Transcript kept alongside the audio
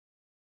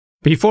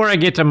Before I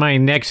get to my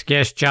next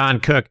guest, John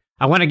Cook,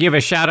 I want to give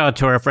a shout out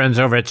to our friends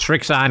over at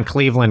Srixon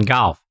Cleveland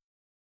Golf.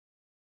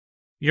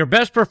 Your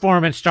best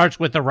performance starts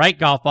with the right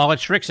golf ball at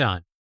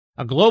Srixon.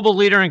 A global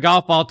leader in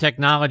golf ball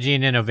technology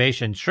and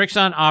innovation,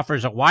 Srixon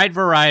offers a wide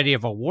variety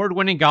of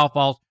award-winning golf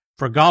balls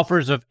for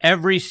golfers of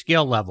every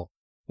skill level.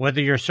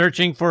 Whether you're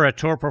searching for a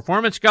tour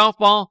performance golf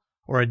ball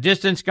or a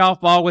distance golf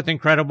ball with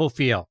incredible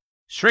feel,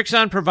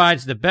 Srixon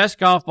provides the best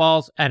golf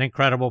balls at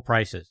incredible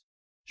prices.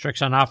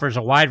 Srixon offers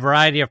a wide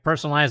variety of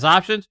personalized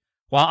options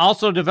while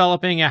also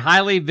developing a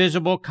highly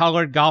visible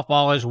colored golf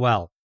ball as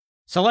well.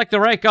 Select the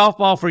right golf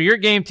ball for your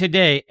game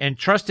today and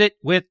trust it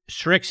with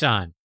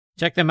Srixon.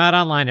 Check them out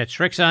online at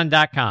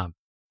Srixon.com.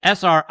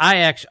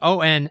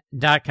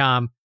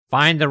 Srixon.com.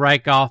 Find the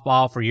right golf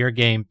ball for your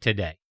game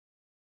today.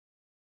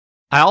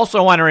 I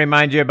also want to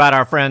remind you about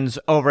our friends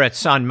over at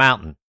Sun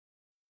Mountain.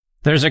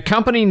 There's a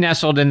company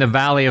nestled in the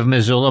valley of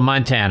Missoula,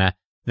 Montana,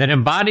 that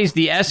embodies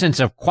the essence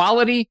of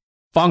quality,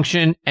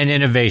 function, and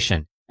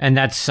innovation, and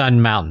that's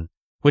Sun Mountain,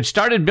 which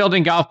started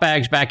building golf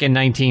bags back in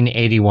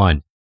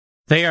 1981.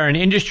 They are an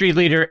industry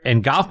leader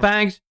in golf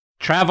bags,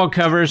 travel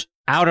covers,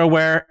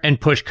 outerwear, and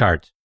push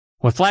carts.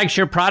 With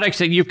flagship products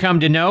that you've come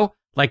to know,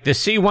 like the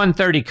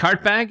C-130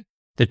 cart bag,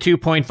 the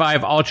 2.5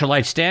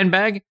 ultralight stand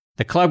bag,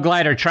 the Club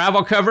Glider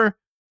travel cover,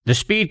 the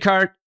Speed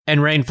Cart,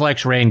 and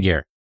Rainflex rain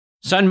gear.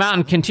 Sun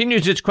Mountain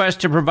continues its quest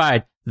to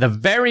provide the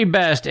very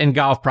best in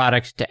golf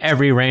products to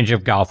every range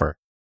of golfer.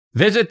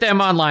 Visit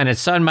them online at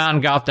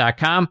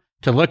sunmountaingolf.com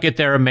to look at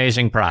their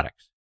amazing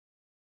products.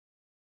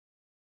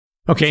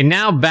 Okay,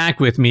 now back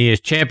with me is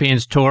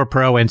Champions Tour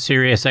Pro and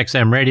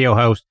SiriusXM radio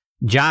host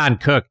John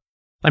Cook.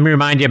 Let me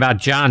remind you about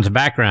John's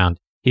background.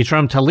 He's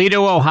from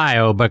Toledo,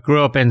 Ohio, but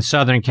grew up in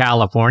Southern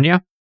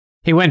California.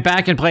 He went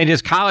back and played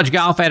his college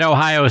golf at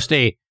Ohio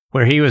State,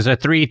 where he was a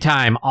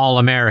 3-time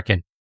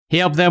All-American. He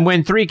helped them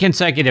win 3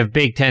 consecutive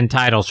Big Ten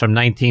titles from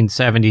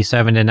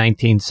 1977 to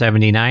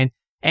 1979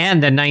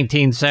 and the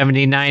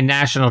 1979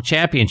 National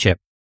Championship.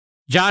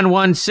 John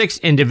won 6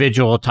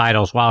 individual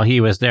titles while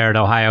he was there at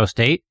Ohio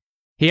State.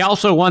 He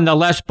also won the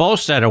Les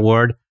Bolstad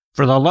Award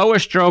for the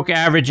lowest stroke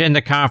average in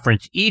the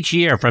conference each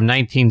year from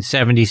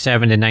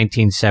 1977 to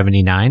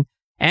 1979,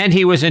 and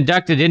he was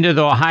inducted into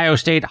the Ohio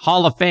State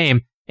Hall of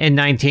Fame in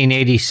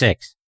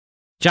 1986.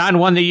 John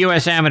won the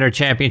U.S. Amateur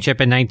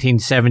Championship in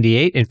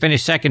 1978 and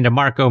finished second to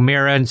Marco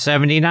Mira in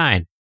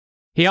 79.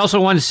 He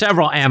also won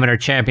several amateur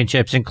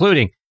championships,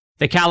 including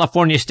the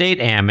California State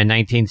Am in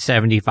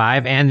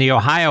 1975 and the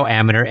Ohio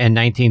Amateur in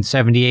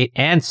 1978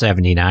 and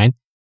 79.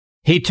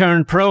 He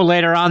turned pro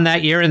later on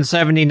that year in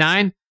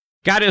 79,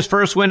 got his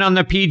first win on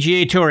the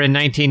PGA Tour in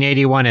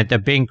 1981 at the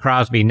Bing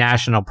Crosby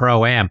National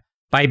Pro-Am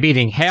by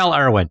beating Hale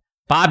Irwin,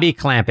 Bobby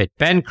Clampett,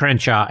 Ben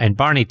Crenshaw, and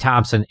Barney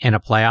Thompson in a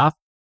playoff.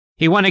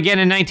 He won again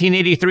in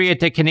 1983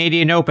 at the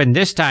Canadian Open,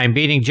 this time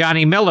beating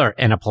Johnny Miller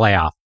in a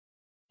playoff.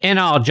 In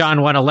all,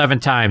 John won 11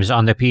 times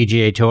on the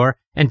PGA Tour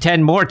and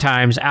 10 more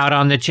times out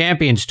on the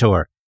Champions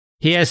Tour.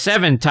 He has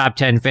 7 top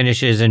 10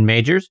 finishes in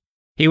majors.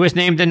 He was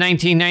named the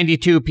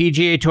 1992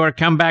 PGA Tour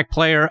Comeback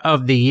Player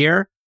of the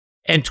Year.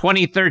 In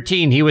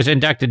 2013, he was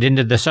inducted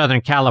into the Southern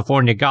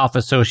California Golf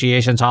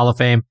Association's Hall of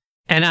Fame,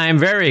 and I am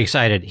very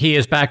excited. He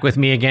is back with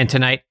me again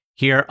tonight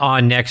here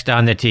on Next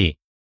on the Tee.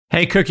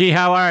 Hey, Cookie,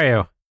 how are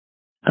you?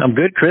 I'm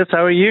good, Chris.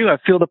 How are you? I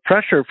feel the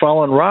pressure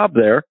following Rob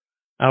there.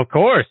 Of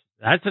course.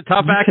 That's a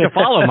tough act to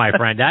follow, my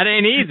friend. That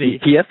ain't easy.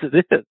 Yes,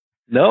 it is.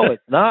 No,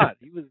 it's not.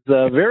 He was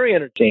very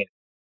entertaining.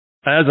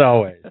 As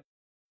always.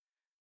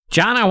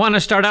 John, I want to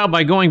start out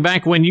by going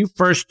back when you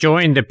first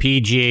joined the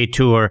PGA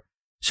Tour.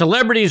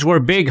 Celebrities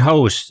were big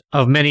hosts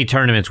of many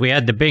tournaments. We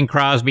had the Bing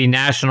Crosby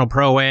National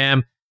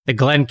Pro-Am, the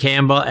Glen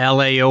Campbell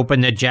LA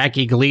Open, the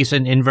Jackie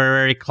Gleason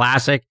Inverary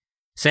Classic.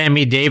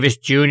 Sammy Davis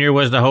Jr.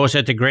 was the host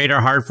at the Greater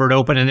Hartford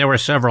Open, and there were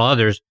several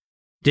others.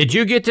 Did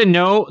you get to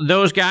know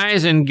those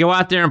guys and go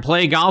out there and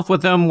play golf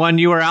with them when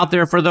you were out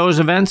there for those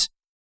events?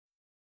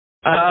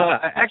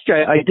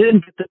 Actually, I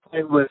didn't get to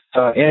play with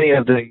any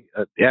of the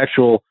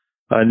actual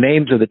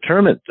names of the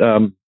tournament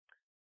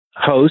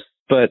hosts,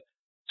 but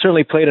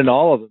certainly played in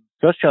all of them,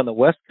 especially on the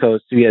West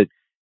Coast. We had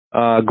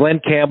Glen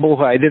Campbell,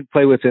 who I didn't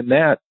play with in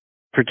that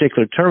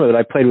particular tournament, but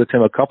I played with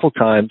him a couple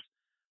times.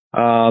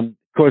 Of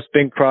course,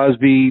 Bing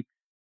Crosby,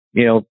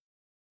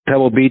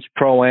 Pebble Beach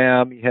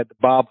Pro-Am. You had the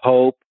Bob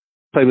Hope,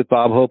 played with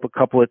Bob Hope a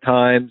couple of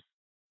times.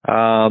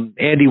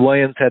 Andy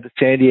Williams had the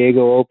San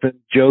Diego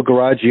Open. Joe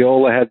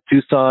Garagiola had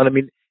Tucson. I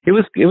mean, it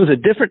was a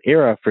different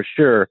era for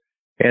sure,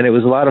 and it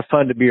was a lot of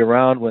fun to be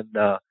around when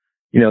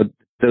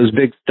those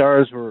big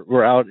stars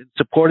were out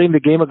supporting the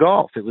game of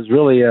golf. It was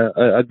really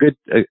a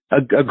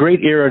great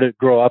era to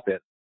grow up in.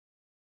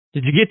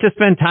 Did you get to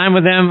spend time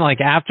with them,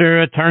 like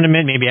after a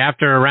tournament, maybe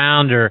after a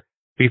round, or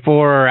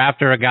before or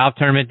after a golf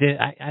tournament?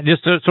 I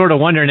just sort of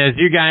wondering, as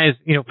you guys,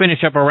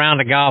 finish up a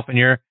round of golf and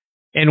you're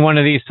in one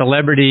of these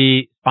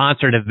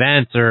celebrity-sponsored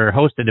events or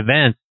hosted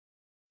events,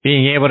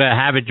 being able to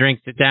have a drink,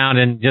 sit down,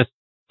 and just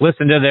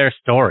listen to their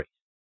story.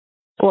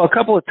 Well, a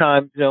couple of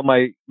times,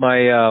 my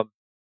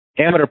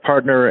amateur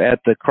partner at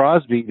the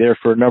Crosby there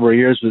for a number of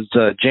years was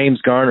Jim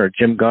Garner,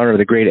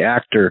 the great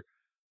actor.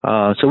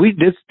 So we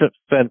did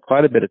spend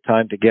quite a bit of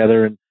time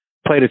together and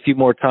played a few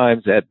more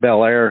times at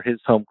Bel Air,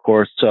 his home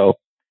course. So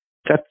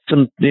got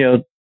some,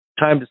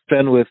 time to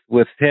spend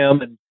with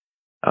him and,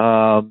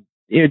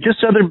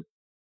 just other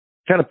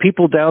kind of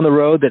people down the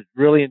road that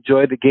really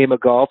enjoyed the game of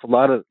golf. A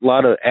lot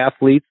of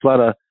athletes, a lot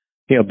of,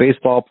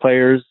 baseball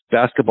players,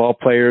 basketball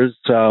players,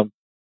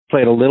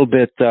 played a little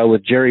bit,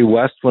 with Jerry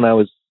West when I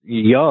was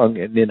young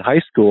and in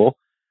high school,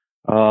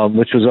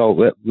 which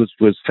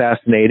was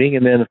fascinating.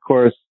 And then of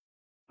course,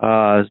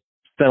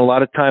 spent a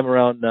lot of time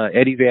around,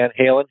 Eddie Van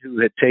Halen,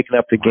 who had taken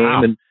up the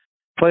game and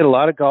played a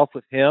lot of golf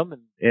with him.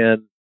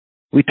 And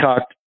we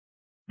talked,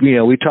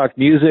 we talked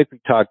music, we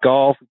talked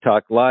golf, we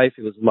talked life.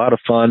 It was a lot of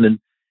fun. And,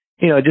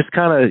 just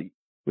kind of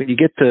when you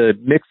get to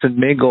mix and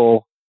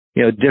mingle,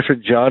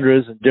 different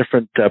genres and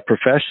different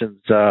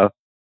professions,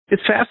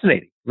 it's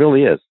fascinating. It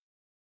really is.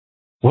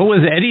 What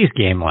was Eddie's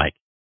game like?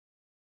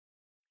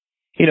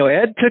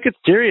 Ed took it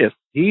serious.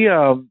 He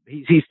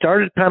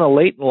started kind of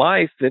late in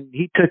life, and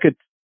he took it.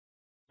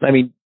 I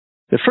mean,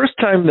 the first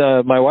time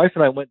my wife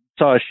and I went and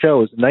saw a show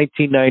was in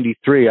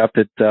 1993 up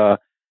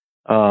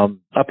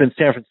in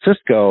San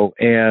Francisco,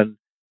 and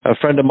a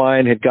friend of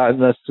mine had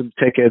gotten us some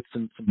tickets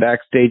and some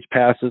backstage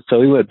passes, so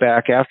we went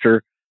back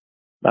after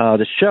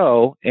the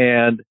show,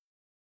 and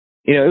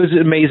it was an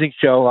amazing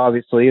show,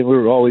 obviously, and we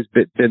were always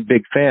been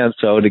big fans.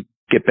 So to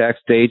get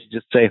backstage and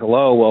just say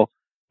hello, well,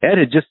 Ed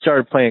had just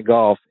started playing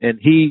golf, and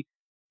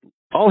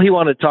all he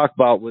wanted to talk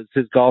about was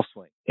his golf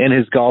swing and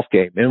his golf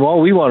game, and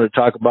all we wanted to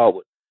talk about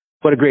was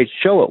what a great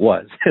show it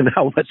was and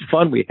how much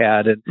fun we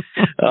had. And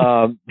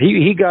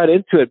he got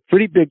into it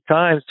pretty big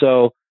time.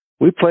 So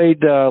we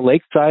played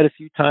Lakeside a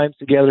few times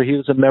together. He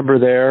was a member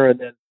there, and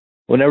then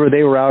whenever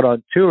they were out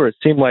on tour, it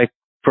seemed like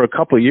for a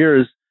couple of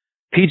years,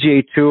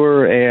 PGA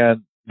Tour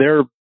and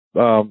their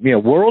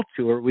World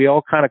Tour, we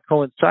all kind of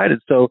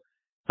coincided. So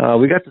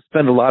we got to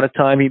spend a lot of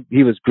time.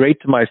 He was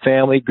great to my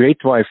family, great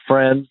to my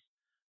friends.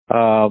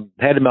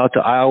 Had him out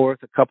to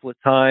Isleworth a couple of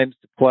times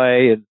to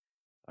play, and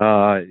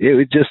it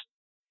was just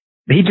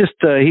he's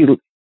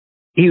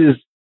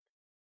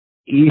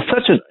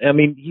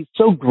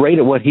so great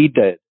at what he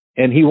did,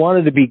 and he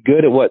wanted to be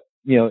good at what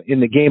in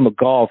the game of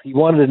golf. He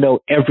wanted to know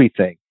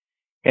everything,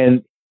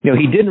 and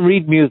he didn't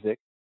read music,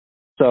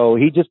 so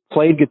he just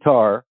played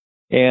guitar.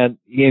 And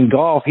in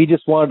golf, he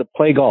just wanted to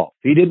play golf.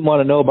 He didn't want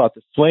to know about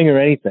the swing or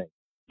anything.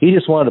 He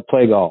just wanted to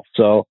play golf.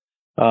 So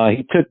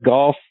he took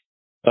golf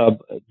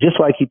just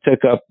like he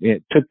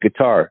took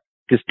guitar.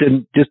 Just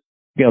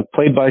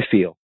played by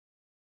feel.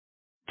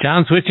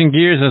 John, switching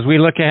gears as we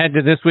look ahead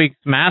to this week's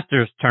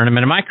Masters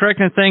tournament. Am I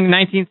correct in saying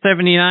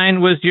 1979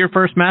 was your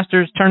first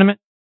Masters tournament?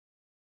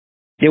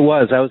 It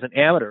was. I was an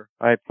amateur.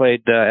 I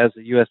played as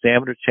a U.S.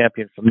 amateur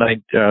champion from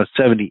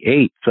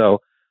 1978. So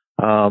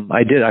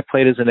I did. I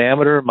played as an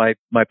amateur. My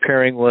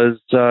pairing was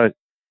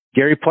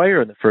Gary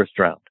Player in the first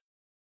round.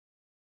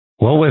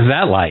 What was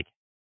that like?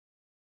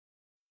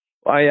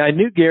 I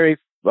knew Gary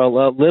a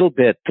little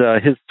bit.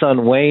 His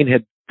son Wayne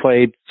had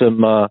played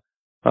some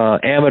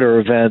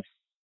amateur events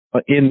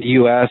in the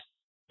U.S.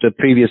 the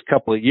previous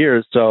couple of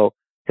years, so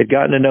had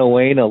gotten to know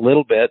Wayne a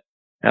little bit,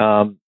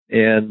 and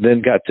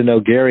then got to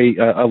know Gary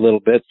a little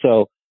bit.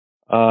 So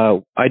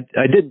I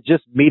didn't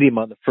just meet him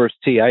on the first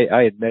tee.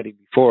 I had met him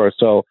before,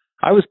 so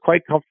I was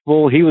quite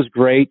comfortable. He was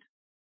great.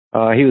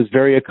 He was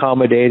very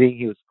accommodating.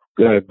 He was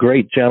a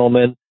great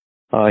gentleman.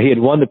 He had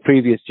won the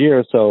previous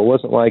year, so it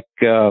wasn't like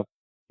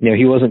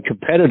he wasn't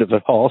competitive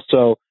at all.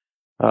 So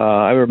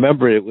I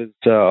remember it was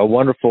a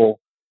wonderful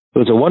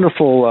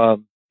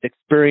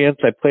experience.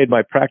 I played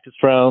my practice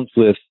rounds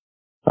with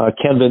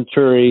Ken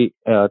Venturi,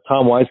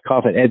 Tom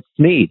Weiskopf, and Ed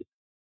Snead.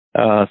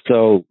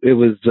 So it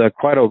was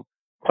quite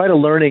a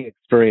learning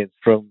experience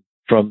from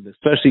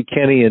especially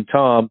Kenny and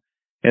Tom.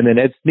 And then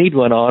Ed Snead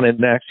went on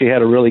and actually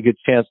had a really good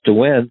chance to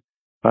win.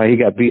 He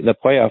got beat in the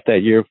playoff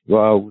that year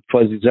with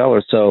Fuzzy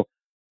Zeller. So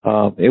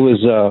it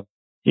was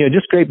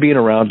just great being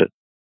around it.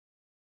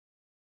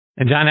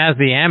 And John, as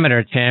the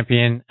amateur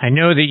champion, I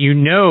know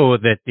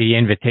that the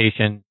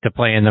invitation to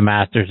play in the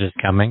Masters is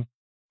coming.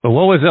 But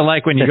what was it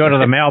like when you go to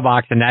the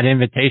mailbox and that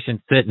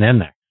invitation sitting in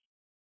there?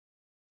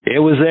 It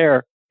was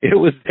there. It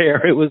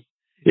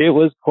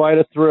was quite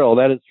a thrill,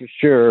 that is for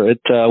sure.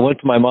 It went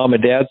to my mom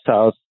and dad's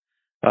house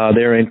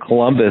there in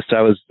Columbus.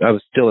 I was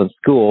still in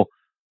school.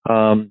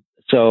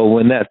 So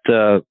when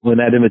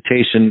that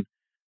invitation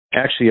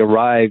actually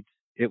arrived,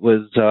 it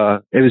was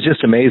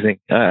just amazing.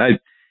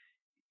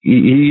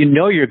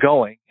 You're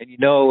going and you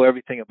know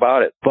everything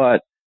about it,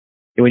 but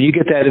when you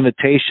get that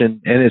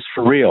invitation and it's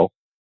for real,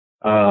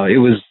 it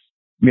was,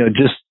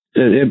 just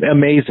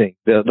amazing.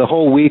 The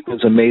whole week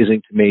was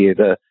amazing to me,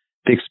 the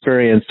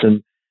experience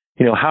and,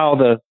 how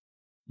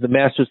the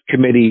Masters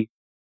Committee,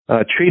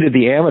 treated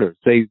the amateurs.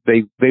 They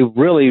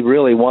really,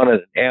 really wanted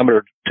an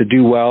amateur to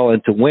do well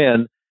and to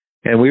win.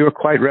 And we were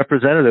quite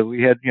representative.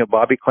 We had,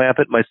 Bobby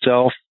Clampett,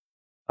 myself,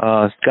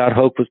 Scott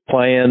Hoke was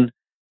playing.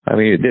 I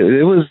mean,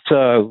 it was,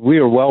 we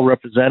were well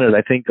represented.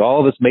 I think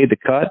all of us made the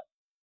cut.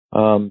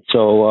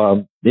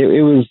 It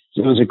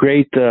was a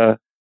great.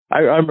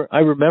 I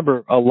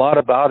remember a lot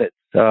about it.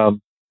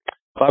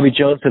 Bobby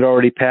Jones had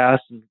already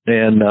passed,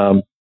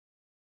 and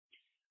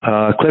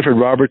Clifford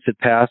Roberts had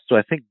passed. So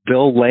I think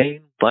Bill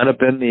Lane might have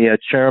been the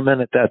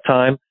chairman at that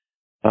time.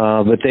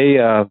 But they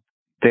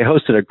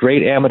hosted a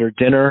great amateur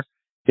dinner.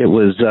 It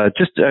was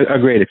just a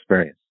great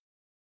experience.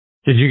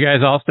 Did you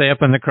guys all stay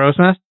up in the crow's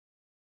nest?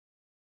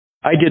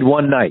 I did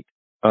one night.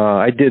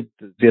 I did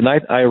the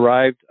night I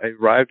arrived. I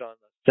arrived on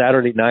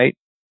Saturday night,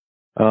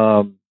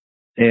 and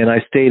I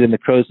stayed in the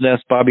crow's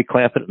nest. Bobby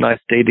Clampett and I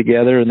stayed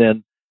together, and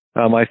then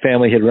my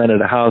family had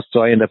rented a house,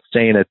 so I ended up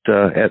staying at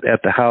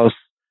the house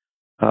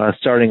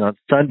starting on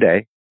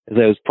Sunday as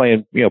I was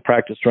playing,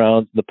 practice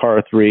rounds, the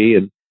par 3,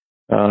 and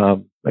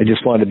I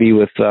just wanted to be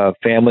with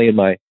family and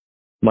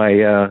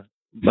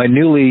my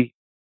newly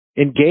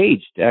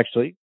engaged,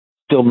 actually.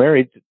 Still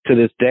married to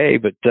this day,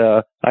 but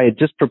I had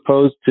just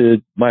proposed to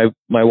my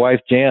wife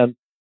Jan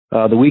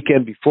the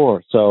weekend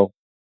before, so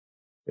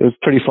it was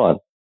pretty fun.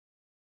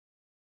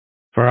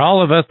 For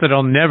all of us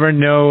that'll never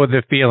know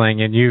the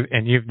feeling, and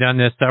you've done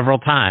this several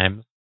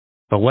times,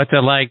 but what's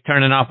it like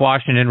turning off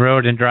Washington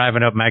Road and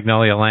driving up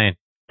Magnolia Lane?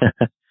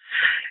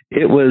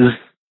 It was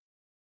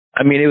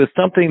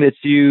something that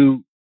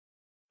you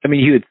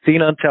had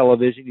seen on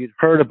television, you'd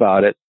heard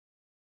about it.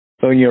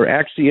 So when you're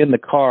actually in the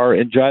car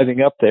and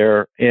driving up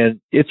there, and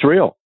it's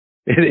real.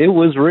 It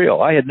was real.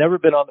 I had never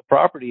been on the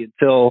property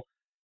until,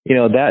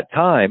 that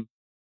time.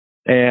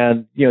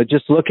 And,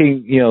 just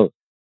looking,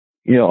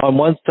 on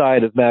one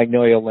side of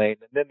Magnolia Lane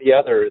and then the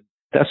other,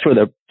 that's where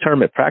the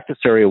tournament practice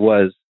area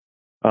was,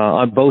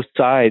 on both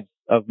sides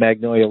of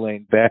Magnolia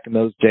Lane back in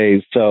those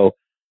days. So,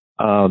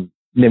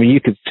 you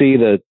could see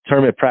the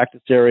tournament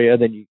practice area,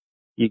 then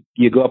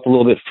you go up a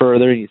little bit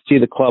further and you see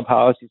the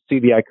clubhouse, you see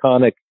the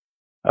iconic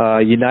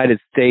United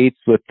States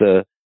with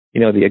the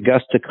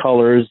Augusta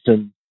colors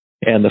and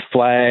the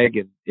flag,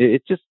 and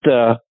it just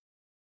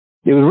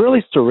it was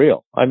really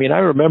surreal. I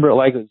remember it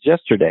like it was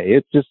yesterday.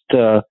 It just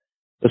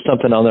was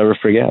something I'll never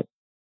forget.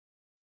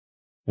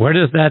 Where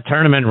does that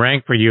tournament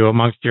rank for you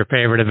amongst your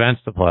favorite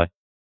events to play?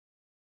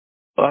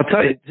 Well, I'll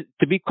tell you,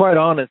 to be quite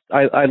honest,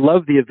 I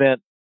love the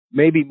event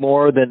maybe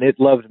more than it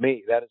loved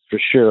me. That is for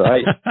sure.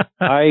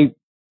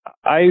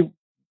 I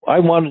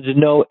wanted to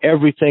know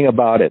everything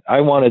about it.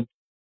 I wanted.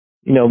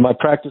 My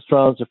practice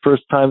rounds, the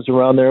first times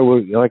around there were,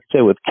 like I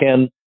said, with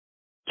Ken,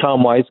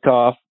 Tom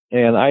Weiskopf,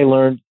 and I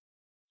learned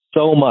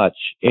so much.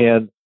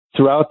 And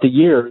throughout the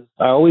years,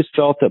 I always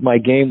felt that my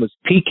game was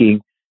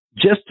peaking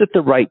just at the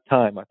right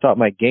time. I thought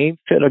my game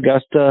fit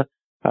Augusta.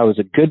 I was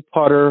a good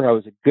putter. I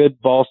was a good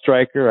ball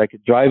striker. I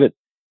could drive it,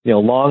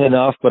 long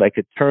enough, but I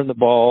could turn the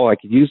ball. I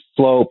could use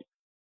slope.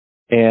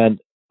 And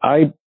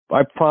I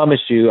promise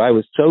you, I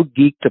was so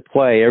geeked to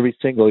play every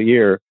single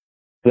year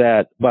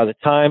that by the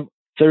time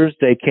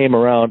Thursday came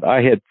around,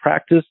 I had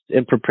practiced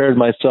and prepared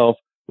myself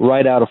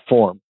right out of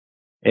form.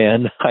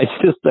 And I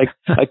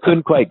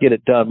couldn't quite get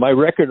it done. My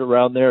record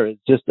around there is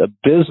just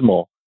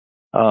abysmal.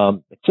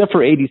 Except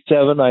for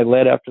 87, I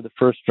led after the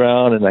first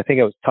round, and I think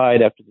I was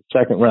tied after the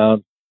second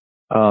round.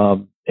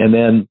 And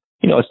then,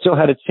 I still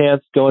had a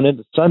chance going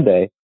into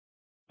Sunday.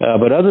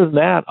 But other than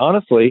that,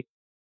 honestly,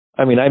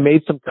 I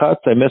made some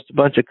cuts. I missed a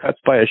bunch of cuts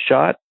by a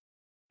shot.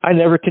 I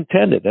never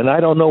contended, and I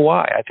don't know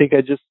why. I think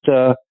I just,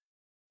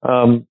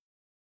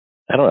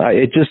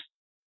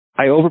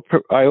 I over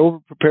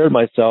prepared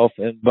myself,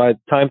 and by the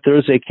time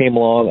Thursday came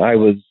along, I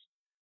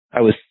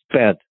was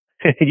spent.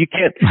 You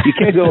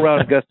can't go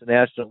around Augusta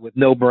National with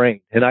no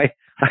brain, and I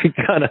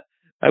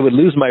would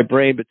lose my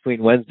brain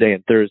between Wednesday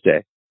and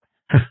Thursday.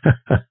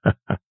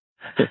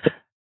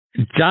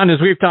 John, as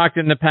we've talked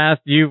in the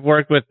past, you've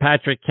worked with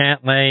Patrick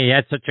Cantlay. He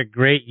had such a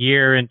great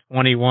year in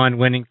 21,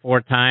 winning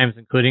 4 times,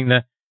 including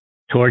the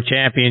Tour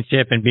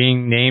Championship and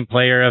being named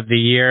Player of the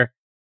Year.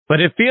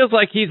 But it feels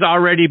like he's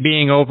already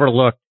being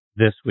overlooked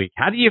this week.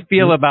 How do you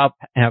feel about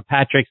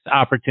Patrick's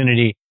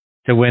opportunity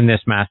to win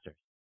this Masters?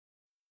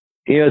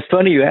 It's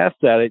funny you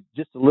asked that.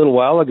 Just a little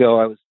while ago,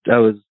 I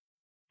was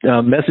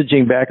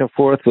messaging back and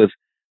forth with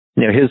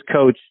his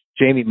coach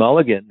Jamie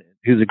Mulligan,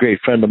 who's a great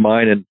friend of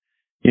mine, and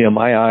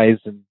my eyes,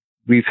 and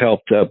we've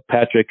helped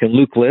Patrick, and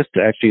Luke List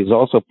actually is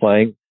also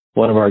playing,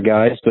 one of our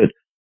guys. But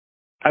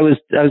I was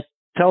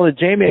telling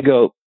Jamie, I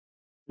go,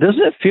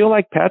 doesn't it feel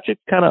like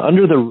Patrick's kind of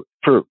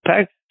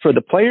for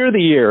the Player of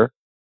the Year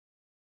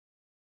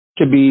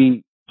to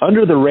be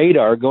under the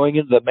radar going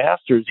into the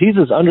Masters? He's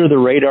as under the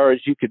radar as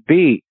you could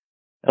be.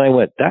 And I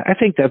went, I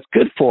think that's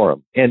good for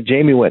him. And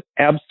Jamie went,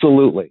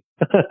 absolutely.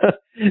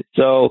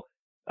 So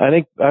I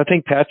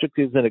think Patrick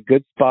is in a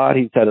good spot.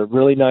 He's had a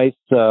really nice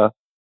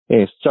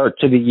start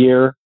to the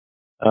year.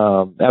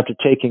 After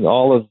taking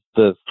all of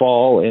the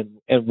fall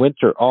and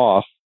winter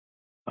off,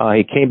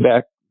 he came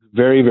back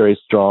very, very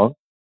strong,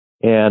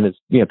 and is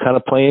kind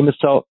of playing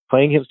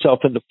himself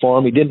into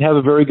form. He didn't have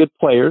a very good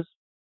players,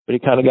 but he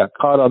kind of got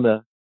caught on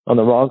the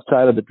wrong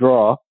side of the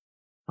draw.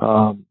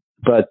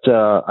 But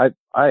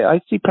I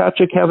see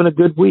Patrick having a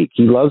good week.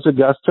 He loves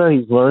Augusta.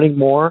 He's learning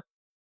more.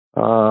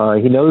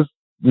 He knows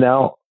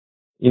now,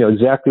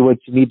 exactly what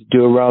you need to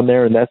do around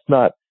there, and that's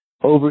not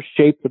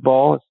overshape the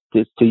ball.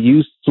 It's to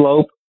use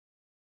slope,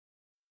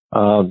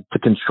 to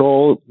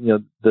control,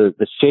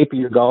 the shape of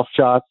your golf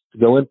shots, to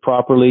go in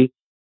properly.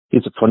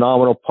 He's a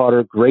phenomenal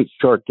putter, great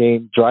short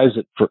game, drives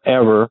it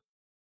forever.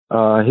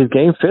 His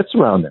game fits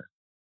around there.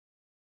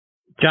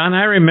 John,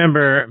 I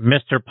remember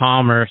Mr.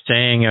 Palmer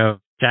saying of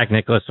Jack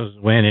Nicklaus's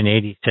win in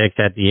 '86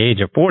 at the age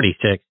of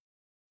 46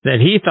 that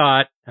he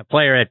thought a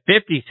player at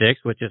 56,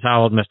 which is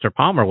how old Mr.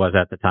 Palmer was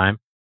at the time,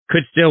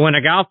 could still win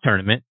a golf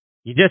tournament.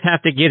 You just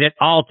have to get it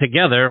all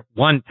together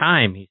one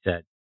time, he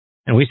said.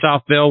 And we saw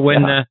Phil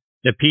win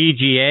the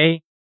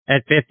PGA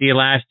at 50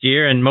 last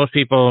year, and most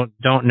people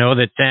don't know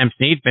that Sam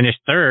Snead finished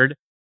third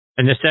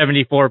in the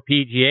 74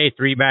 PGA,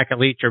 3 back at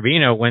Lee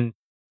Trevino when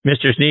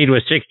Mr. Snead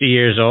was 60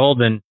 years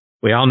old, and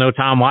we all know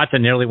Tom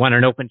Watson nearly won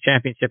an Open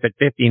Championship at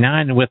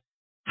 59. And with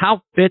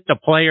how fit the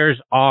players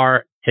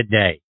are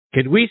today,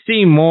 could we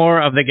see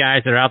more of the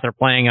guys that are out there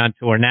playing on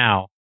tour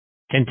now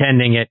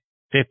contending at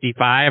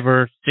 55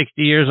 or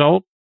 60 years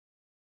old?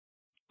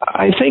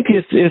 I think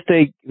if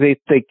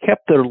they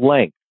kept their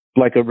length,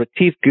 like a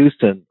Retief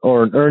Goosen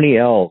or an Ernie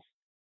Els,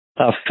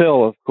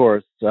 Phil, of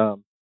course,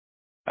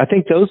 I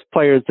think those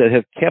players that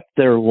have kept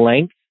their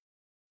length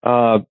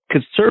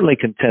could certainly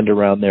contend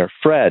around there.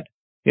 Fred,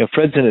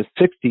 Fred's in his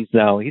 60s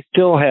now. He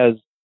still has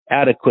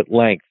adequate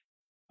length.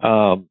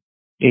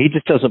 He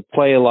just doesn't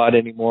play a lot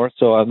anymore,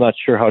 so I'm not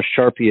sure how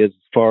sharp he is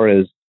as far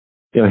as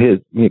his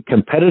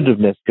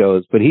competitiveness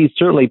goes. But he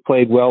certainly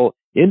played well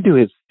into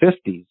his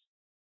 50s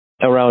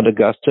around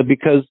Augusta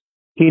because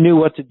he knew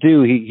what to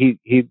do.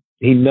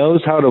 He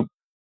knows how to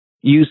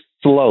use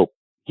slope.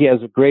 He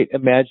has a great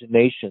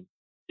imagination.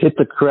 Hit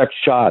the correct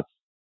shots,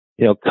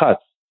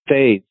 cuts,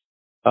 fades,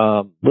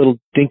 little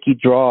dinky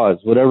draws,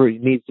 whatever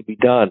needs to be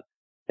done.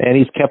 And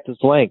he's kept his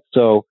length.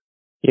 So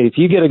if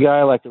you get a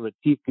guy like a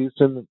Retief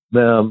Goosen,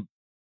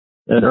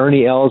 and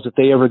Ernie Els, if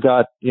they ever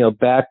got,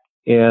 back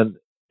and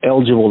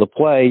eligible to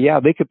play,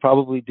 they could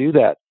probably do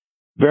that.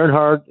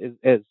 Bernhard,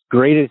 as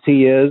great as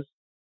he is,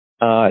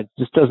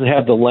 just doesn't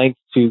have the length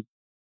to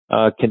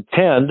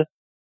contend.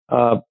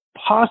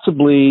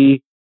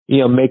 Possibly,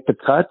 make the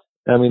cut.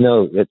 I mean,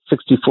 at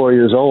 64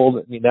 years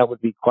old, that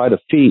would be quite a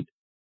feat.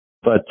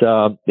 But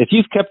if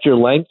you've kept your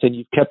length and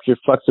you've kept your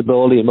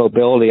flexibility and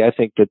mobility, I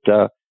think that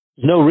there's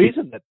no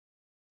reason that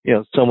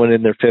someone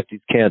in their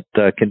 50s can't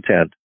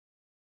contend.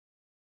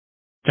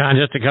 John,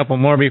 just a couple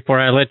more before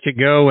I let you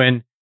go.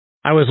 And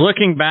I was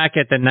looking back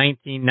at the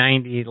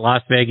 1990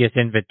 Las Vegas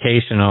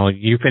Invitational.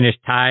 You finished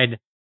tied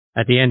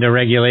at the end of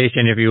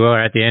regulation, if you will, or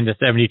at the end of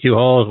 72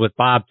 holes with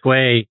Bob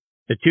Tway.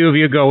 The two of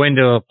you go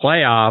into a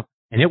playoff,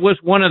 and it was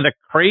one of the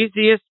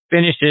craziest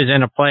finishes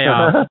in a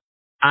playoff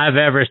I've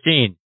ever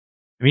seen.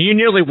 I mean, you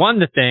nearly won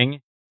the thing,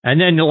 and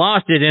then you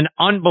lost it in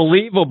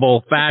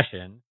unbelievable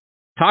fashion.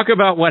 Talk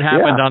about what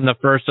happened on the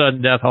first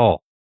sudden death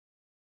hole.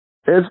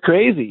 It's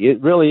crazy.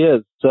 It really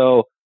is.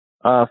 So,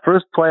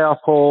 first playoff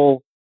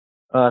hole,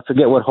 I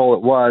forget what hole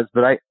it was,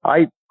 but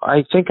I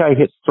think I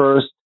hit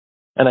first,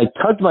 and I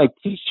tugged my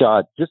tee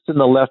shot just in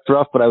the left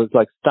rough, but I was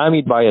like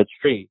stymied by a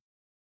tree.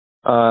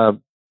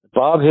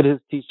 Bob hit his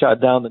tee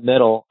shot down the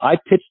middle. I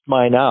pitched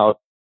mine out.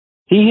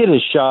 He hit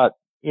his shot,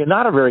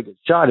 not a very good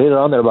shot. He hit it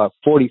on there about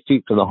 40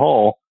 feet from the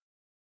hole.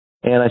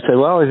 And I said,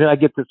 well, if I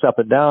get this up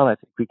and down, I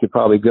think we could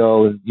probably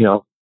go and,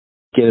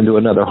 get into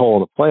another hole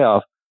in the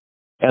playoff.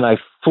 And I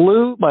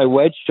flew my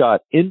wedge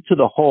shot into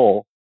the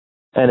hole,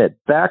 and it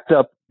backed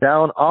up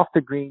down off the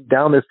green,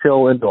 down this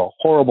hill into a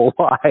horrible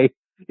lie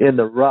in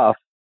the rough.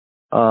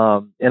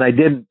 And I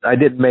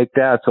didn't make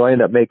that, so I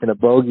ended up making a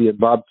bogey, and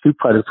Bob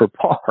two-putted for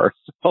par.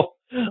 So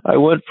I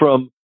went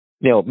from,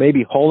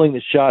 maybe holding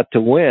the shot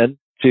to win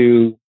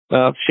to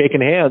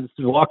shaking hands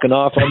and walking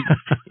off. I'm,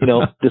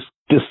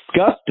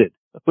 disgusted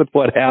with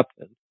what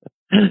happened.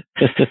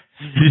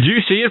 Did you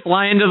see it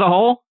fly into the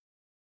hole?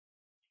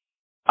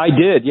 I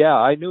did, yeah.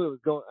 I knew it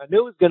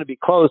was going to be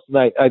close, and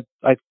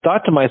I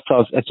thought to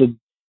myself, I said,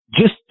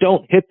 just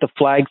don't hit the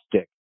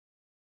flagstick.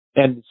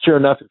 And sure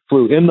enough, it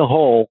flew in the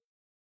hole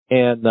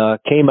and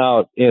came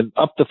out and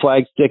up the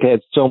flagstick. It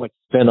had so much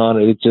spin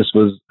on it, it just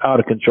was out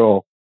of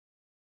control.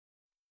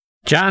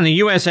 John, the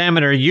U.S.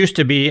 Amateur used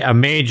to be a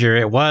major.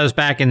 It was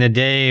back in the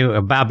day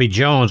of Bobby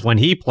Jones when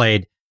he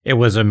played. It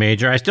was a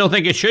major. I still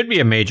think it should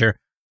be a major.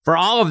 For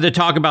all of the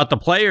talk about the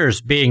players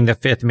being the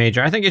fifth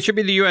major, I think it should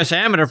be the U.S.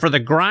 Amateur for the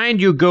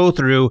grind you go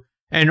through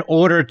in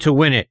order to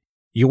win it.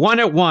 You won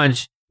it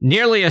once,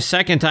 nearly a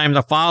second time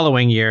the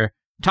following year.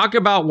 Talk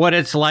about what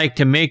it's like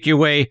to make your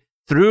way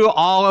through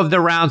all of the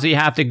rounds that you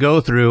have to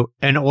go through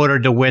in order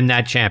to win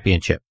that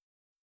championship.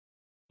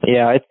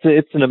 Yeah,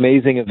 it's an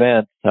amazing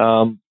event.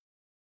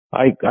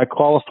 I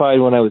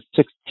qualified when I was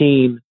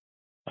 16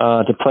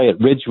 to play at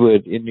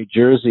Ridgewood in New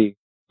Jersey,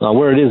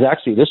 where it is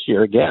actually this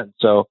year again.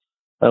 So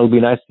it'll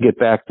be nice to get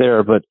back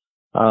there. But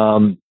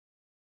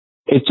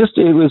it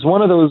was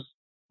one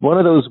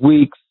of those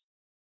weeks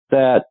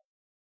that,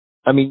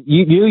 I mean,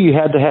 you knew you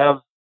had to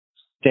have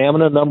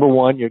stamina, number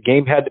one. Your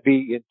game had to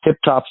be in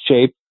tip-top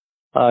shape,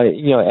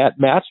 at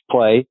match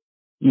play.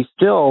 you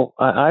still,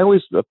 I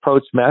always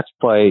approach match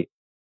play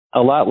a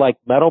lot like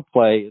medal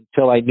play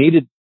until I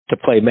needed to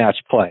play match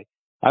play.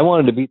 I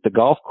wanted to beat the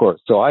golf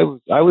course. So I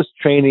was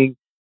training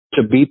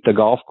to beat the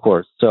golf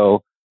course.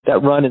 So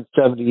that run in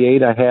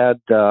 78,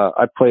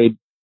 I played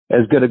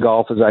as good a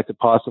golf as I could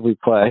possibly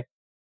play.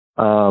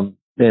 And,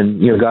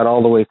 got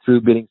all the way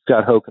through beating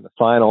Scott Hoke in the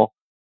final.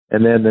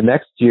 And then the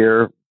next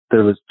year,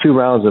 there was 2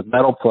 rounds of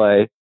medal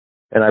play,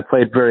 and I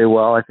played very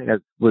well. I think I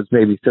was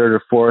maybe 3rd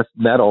or 4th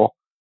medal.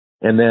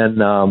 And then,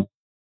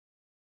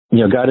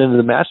 got into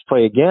the match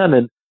play again.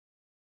 And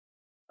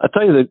I'll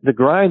tell you the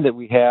grind that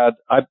we had,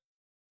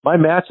 my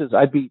matches,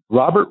 I beat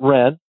Robert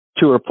Wren,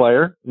 tour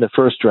player, in the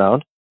first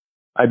round.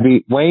 I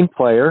beat Wayne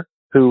Player,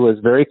 who was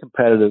very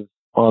competitive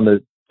on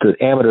the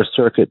amateur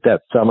circuit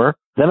that summer.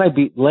 Then I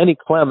beat Lenny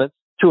Clements,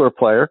 tour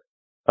player,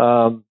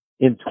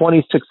 in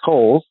 26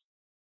 holes.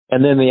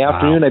 And then in the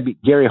afternoon, I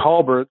beat Gary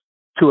Hallberg,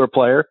 tour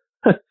player,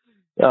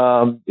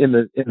 in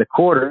the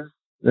quarters.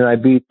 And I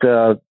beat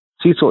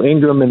Cecil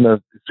Ingram in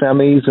the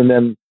semis. And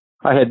then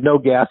I had no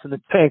gas in the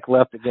tank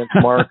left against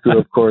Mark, who,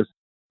 of course,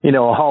 a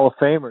Hall of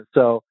Famer.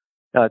 So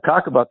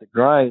talk about the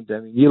grind. I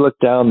mean, you look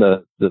down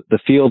the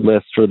field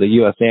list for the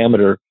U.S.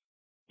 Amateur,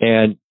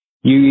 and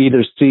you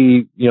either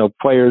see,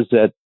 players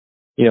that,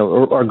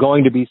 are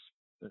going to be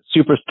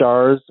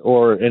superstars,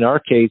 or in our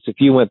case, if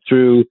you went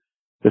through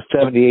the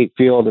 78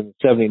 field and the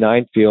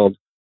 79 field,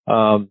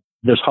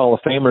 there's Hall of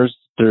Famers,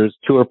 there's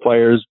tour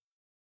players,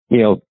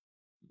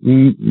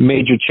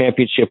 major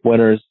championship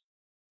winners.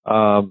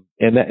 And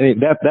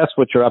that's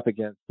what you're up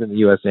against in the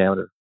U.S.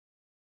 Amateur.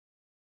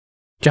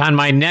 John,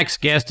 my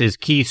next guest is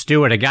Keith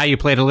Stewart, a guy you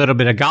played a little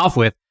bit of golf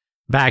with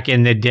back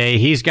in the day.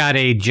 He's got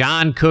a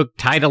John Cook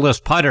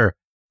Titleist putter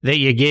that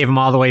you gave him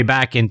all the way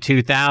back in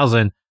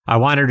 2000. I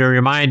wanted to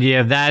remind you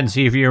of that and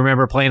see if you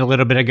remember playing a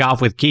little bit of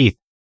golf with Keith.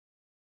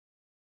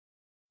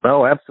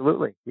 Oh,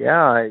 absolutely.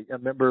 Yeah, I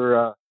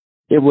remember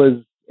it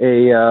was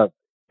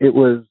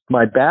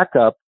my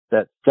backup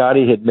that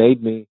Scotty had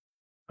made me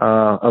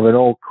of an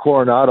old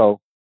Coronado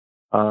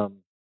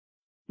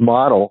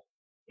model,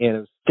 and it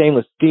was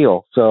stainless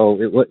steel. So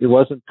it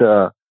wasn't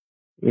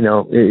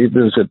it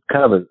was a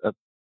kind of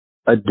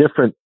a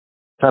different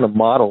kind of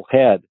model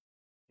head,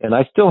 and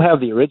I still have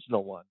the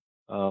original one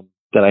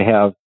that I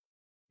have,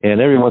 and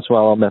every once in a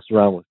while I'll mess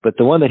around with. But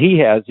the one that he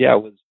has,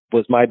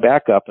 was my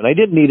backup, and I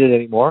didn't need it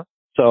anymore.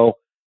 So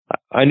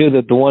I knew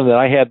that the one that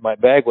I had in my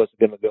bag wasn't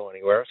going to go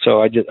anywhere.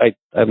 So I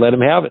let him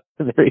have it.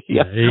 There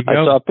you go. I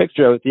saw a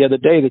picture of it the other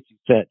day that you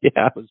sent.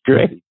 Yeah, it was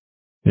great.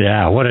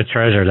 Yeah, what a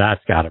treasure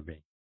that's got to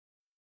be.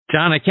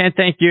 John, I can't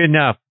thank you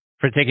enough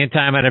for taking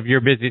time out of your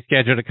busy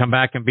schedule to come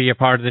back and be a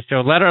part of the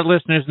show. Let our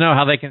listeners know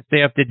how they can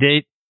stay up to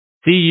date,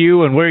 see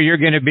you and where you're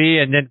going to be,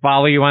 and then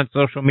follow you on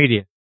social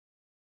media.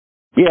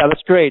 Yeah,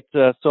 that's great.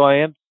 So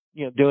I am,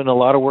 doing a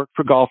lot of work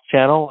for Golf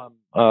Channel.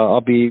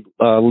 I'll be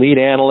lead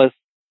analyst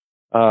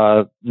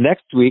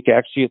next week,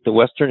 actually, at the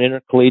Western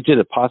Intercollegiate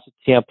at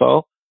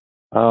Pasatiempo.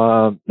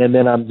 And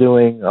then I'm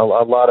doing a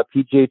lot of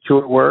PGA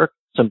Tour work,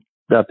 some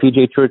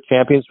PGA Tour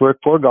Champions work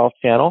for Golf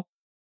Channel.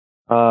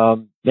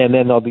 And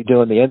then I'll be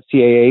doing the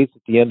NCAAs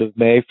at the end of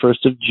May,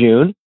 1st of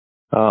June,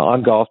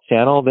 on Golf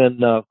Channel.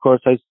 Then, of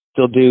course, I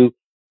still do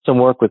some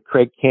work with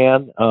Craig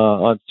Cann,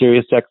 on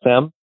Sirius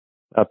XM,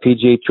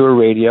 PGA Tour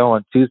Radio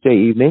on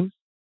Tuesday evenings.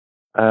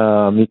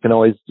 You can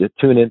always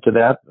tune into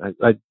that.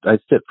 I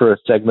sit for a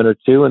segment or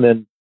two, and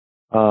then,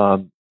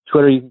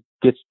 Twitter, you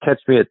can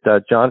catch me at,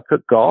 John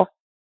Cook Golf.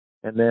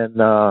 And then,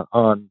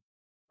 on,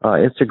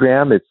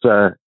 Instagram, it's,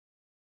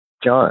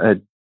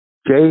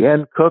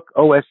 JN Cook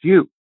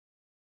OSU.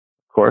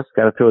 Of course,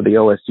 got to throw the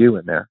OSU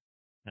in there.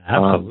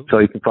 Absolutely. So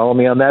you can follow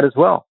me on that as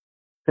well.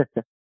 John,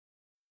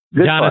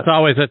 fun. It's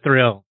always a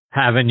thrill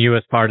having you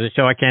as part of the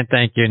show. I can't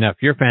thank you enough.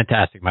 You're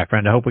fantastic, my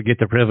friend. I hope we get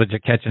the privilege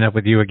of catching up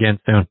with you again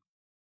soon.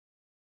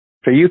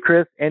 For you,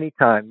 Chris,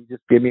 anytime. You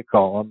just give me a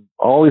call. I'm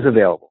always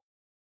available.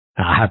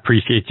 I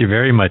appreciate you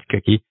very much,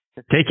 Cookie.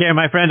 Take care,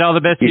 my friend. All the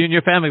best to you and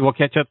your family. We'll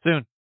catch up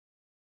soon.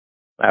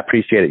 I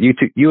appreciate it. You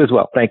too. You as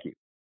well. Thank you.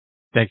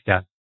 Thanks,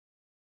 John.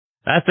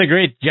 That's the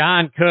great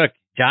John Cook.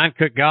 John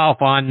Cook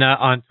Golf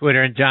on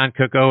Twitter, and John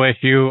Cook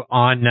OSU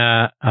on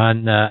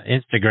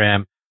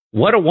Instagram.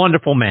 What a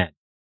wonderful man.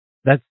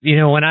 That's,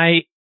 when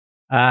I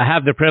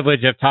have the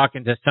privilege of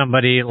talking to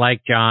somebody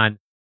like John,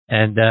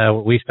 and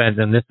we spend,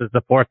 and this is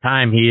the 4th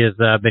time he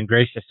has been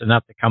gracious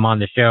enough to come on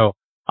the show,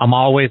 I'm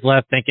always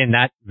left thinking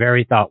that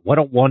very thought. What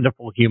a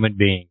wonderful human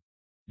being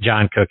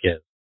John Cook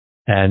is.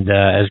 And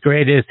as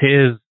great as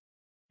his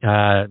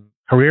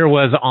career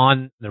was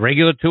on the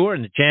regular tour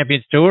and the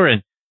Champions Tour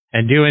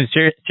and doing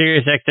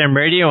Sirius XM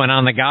radio and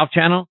on the Golf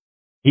Channel,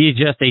 he's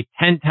just a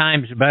 10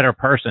 times better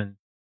person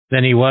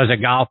than he was a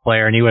golf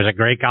player, and he was a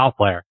great golf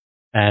player.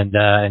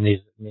 And he's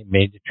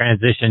made the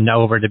transition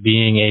over to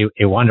being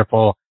a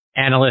wonderful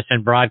analyst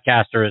and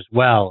broadcaster as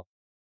well.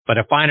 But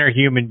a finer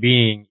human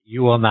being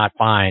you will not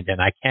find, and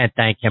I can't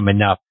thank him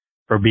enough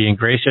for being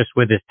gracious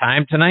with his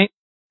time tonight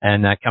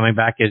and coming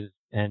back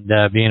and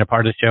being a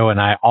part of the show. And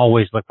I'm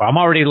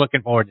already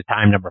looking forward to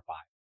time number 5.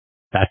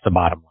 That's the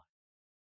bottom line.